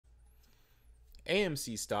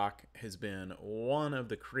AMC stock has been one of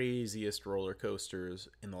the craziest roller coasters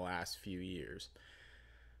in the last few years.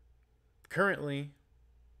 Currently,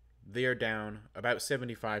 they are down about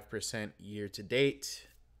 75% year to date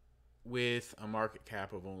with a market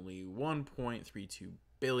cap of only $1.32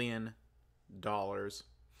 billion.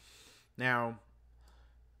 Now,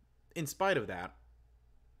 in spite of that,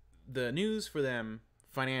 the news for them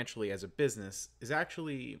financially as a business is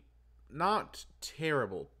actually not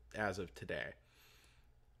terrible as of today.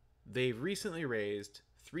 They've recently raised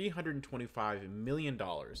 $325 million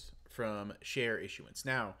from share issuance.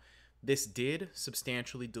 Now, this did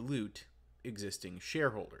substantially dilute existing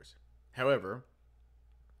shareholders. However,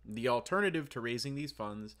 the alternative to raising these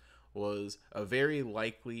funds was a very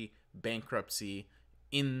likely bankruptcy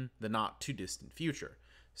in the not too distant future.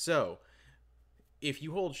 So, if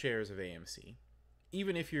you hold shares of AMC,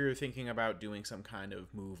 even if you're thinking about doing some kind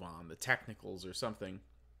of move on the technicals or something,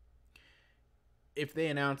 if they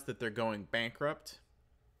announce that they're going bankrupt,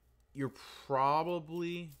 you're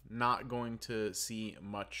probably not going to see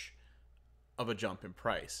much of a jump in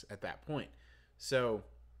price at that point. So,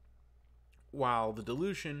 while the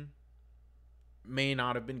dilution may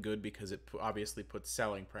not have been good because it obviously puts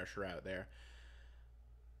selling pressure out there,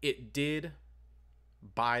 it did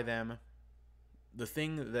buy them the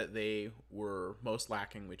thing that they were most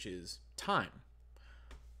lacking, which is time.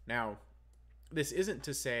 Now, this isn't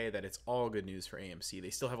to say that it's all good news for AMC. They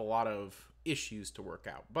still have a lot of issues to work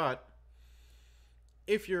out. But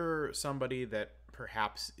if you're somebody that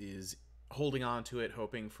perhaps is holding on to it,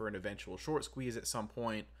 hoping for an eventual short squeeze at some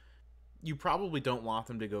point, you probably don't want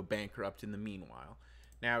them to go bankrupt in the meanwhile.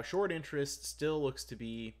 Now, short interest still looks to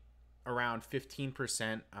be around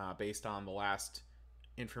 15% based on the last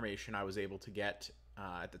information I was able to get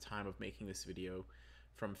at the time of making this video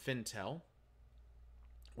from Fintel,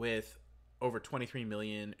 with over 23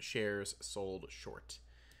 million shares sold short.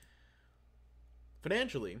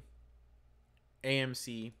 Financially,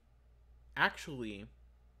 AMC actually,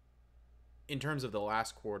 in terms of the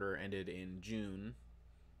last quarter ended in June,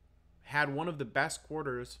 had one of the best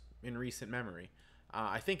quarters in recent memory.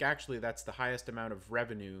 I think actually that's the highest amount of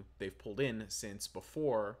revenue they've pulled in since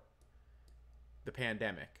before the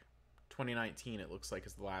pandemic. 2019, it looks like,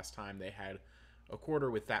 is the last time they had a quarter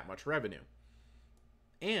with that much revenue.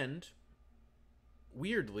 And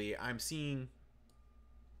weirdly, I'm seeing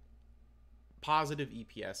positive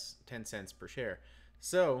EPS, 10 cents per share.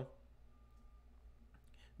 So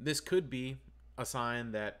this could be a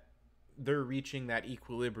sign that they're reaching that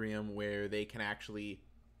equilibrium where they can actually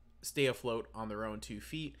stay afloat on their own 2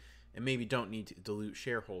 feet and maybe don't need to dilute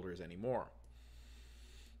shareholders anymore.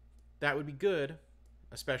 That would be good,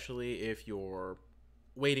 especially if you're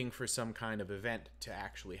waiting for some kind of event to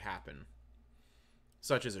actually happen,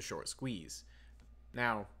 such as a short squeeze.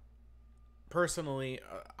 Now, personally,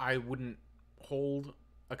 I wouldn't hold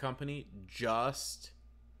a company just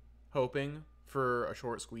hoping for a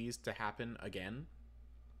short squeeze to happen again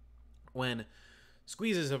when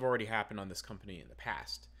squeezes have already happened on this company in the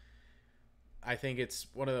past. I think it's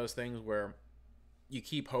one of those things where you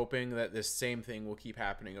keep hoping that this same thing will keep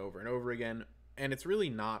happening over and over again, and it's really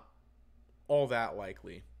not all that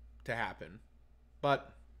likely to happen.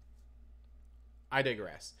 But I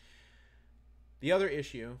digress. The other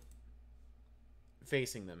issue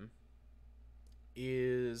facing them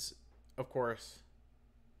is, of course,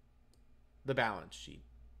 the balance sheet.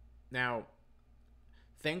 Now,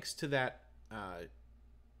 thanks to that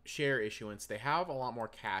share issuance, they have a lot more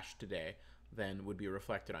cash today than would be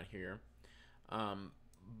reflected on here.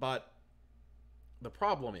 But the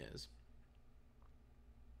problem is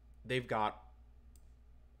they've got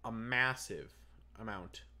a massive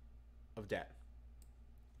amount of debt.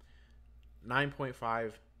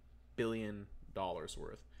 $9.5 billion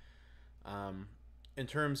worth. In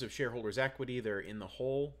terms of shareholders' equity, they're in the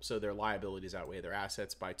hole, so their liabilities outweigh their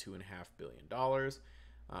assets by $2.5 billion,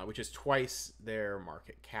 which is twice their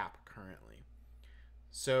market cap currently.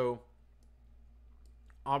 So,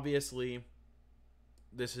 obviously,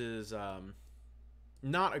 this is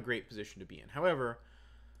not a great position to be in. However,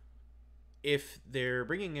 if they're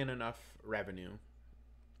bringing in enough revenue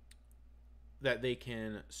that they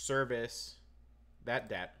can service that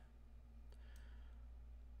debt,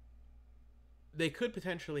 they could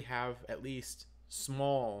potentially have at least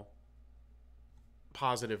small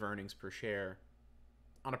positive earnings per share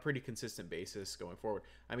on a pretty consistent basis going forward.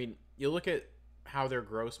 I mean, you look at how their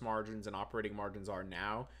gross margins and operating margins are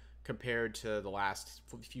now compared to the last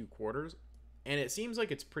few quarters, and it seems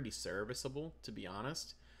like it's pretty serviceable, to be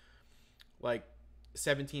honest. Like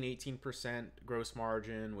 17-18% gross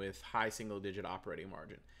margin with high single digit operating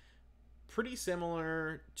margin. Pretty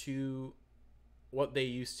similar to what they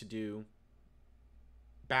used to do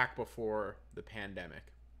back before the pandemic.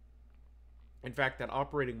 In fact, that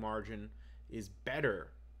operating margin is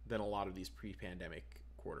better than a lot of these pre-pandemic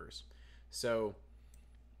quarters. So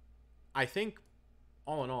I think,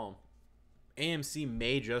 all in all, AMC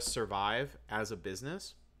may just survive as a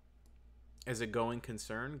business, as a going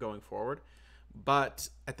concern going forward. But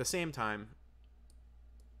at the same time,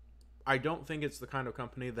 I don't think it's the kind of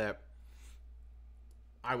company that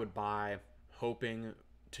I would buy hoping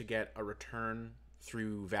to get a return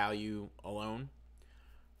through value alone.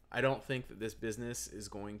 I don't think that this business is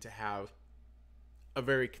going to have a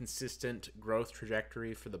very consistent growth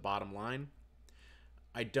trajectory for the bottom line.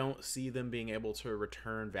 I don't see them being able to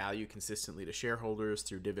return value consistently to shareholders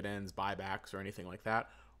through dividends, buybacks, or anything like that,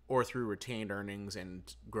 or through retained earnings and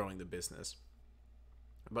growing the business.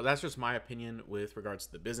 But that's just my opinion with regards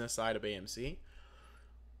to the business side of AMC.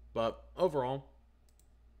 But overall,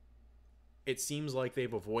 it seems like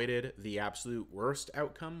they've avoided the absolute worst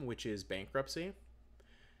outcome, which is bankruptcy.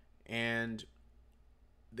 And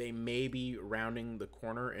they may be rounding the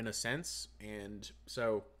corner in a sense. And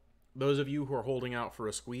so those of you who are holding out for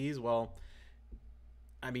a squeeze, well,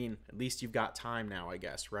 I mean, at least you've got time now, I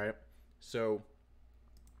guess, right? So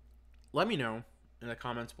let me know in the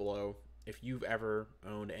comments below if you've ever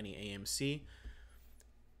owned any AMC.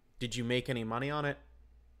 Did you make any money on it?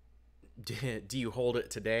 Do you hold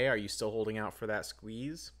it today? Are you still holding out for that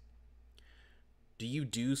squeeze? Do you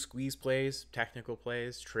do squeeze plays, technical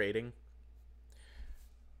plays, trading?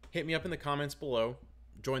 Hit me up in the comments below.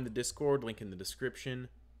 Join the Discord, link in the description.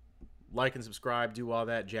 Like and subscribe, do all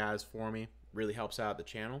that jazz for me. Really helps out the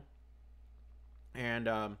channel. And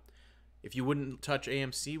if you wouldn't touch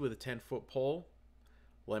AMC with a 10-foot pole,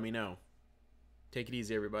 let me know. Take it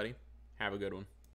easy, everybody. Have a good one.